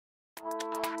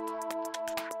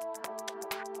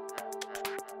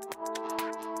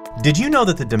Did you know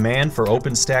that the demand for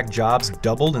OpenStack jobs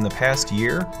doubled in the past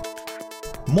year?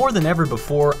 More than ever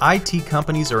before, IT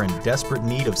companies are in desperate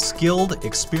need of skilled,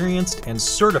 experienced, and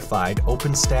certified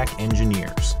OpenStack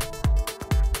engineers.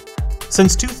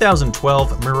 Since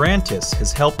 2012, Mirantis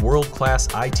has helped world-class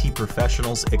IT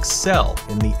professionals excel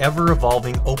in the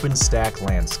ever-evolving OpenStack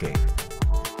landscape.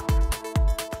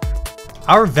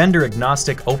 Our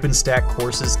vendor-agnostic OpenStack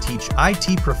courses teach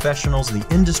IT professionals the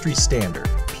industry standard,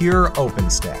 pure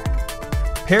OpenStack.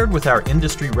 Paired with our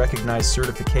industry-recognized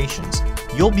certifications,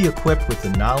 you'll be equipped with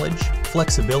the knowledge,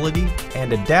 flexibility,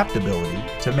 and adaptability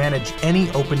to manage any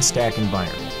OpenStack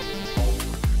environment.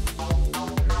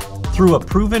 Through a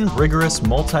proven, rigorous,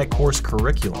 multi-course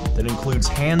curriculum that includes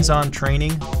hands-on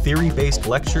training, theory-based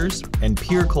lectures, and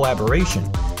peer collaboration,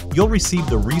 you'll receive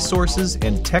the resources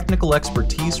and technical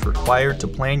expertise required to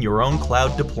plan your own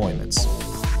cloud deployments.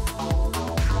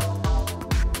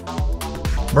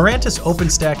 Mirantis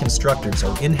OpenStack instructors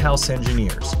are in-house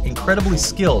engineers, incredibly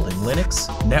skilled in Linux,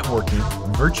 networking,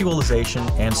 virtualization,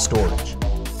 and storage.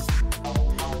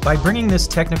 By bringing this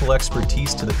technical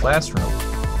expertise to the classroom,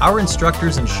 our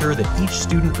instructors ensure that each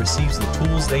student receives the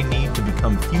tools they need to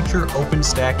become future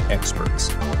OpenStack experts.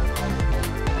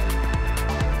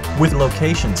 With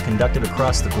locations conducted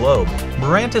across the globe,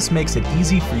 Mirantis makes it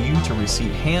easy for you to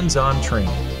receive hands-on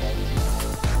training.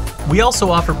 We also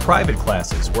offer private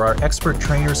classes where our expert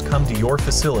trainers come to your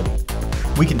facility.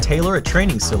 We can tailor a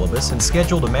training syllabus and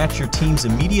schedule to match your team's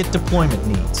immediate deployment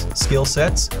needs, skill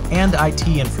sets, and IT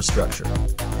infrastructure.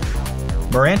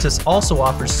 Mirantis also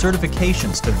offers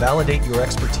certifications to validate your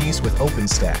expertise with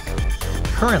OpenStack.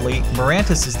 Currently,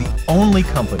 Mirantis is the only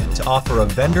company to offer a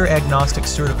vendor-agnostic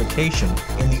certification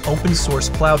in the open source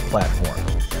cloud platform,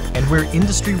 and we're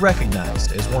industry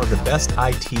recognized as one of the best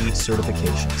IT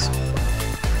certifications.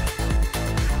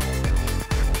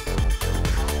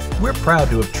 We're proud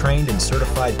to have trained and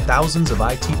certified thousands of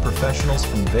IT professionals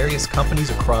from various companies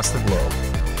across the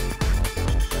globe.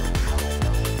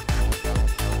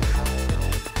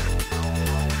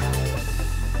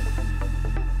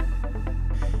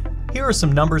 Here are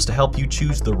some numbers to help you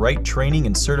choose the right training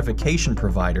and certification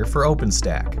provider for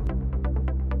OpenStack.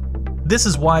 This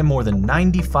is why more than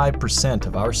 95%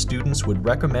 of our students would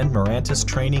recommend Mirantis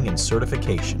training and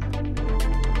certification.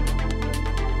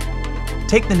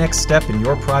 Take the next step in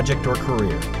your project or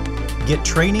career. Get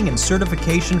training and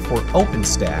certification for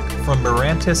OpenStack from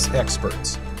Mirantis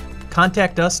experts.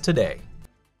 Contact us today.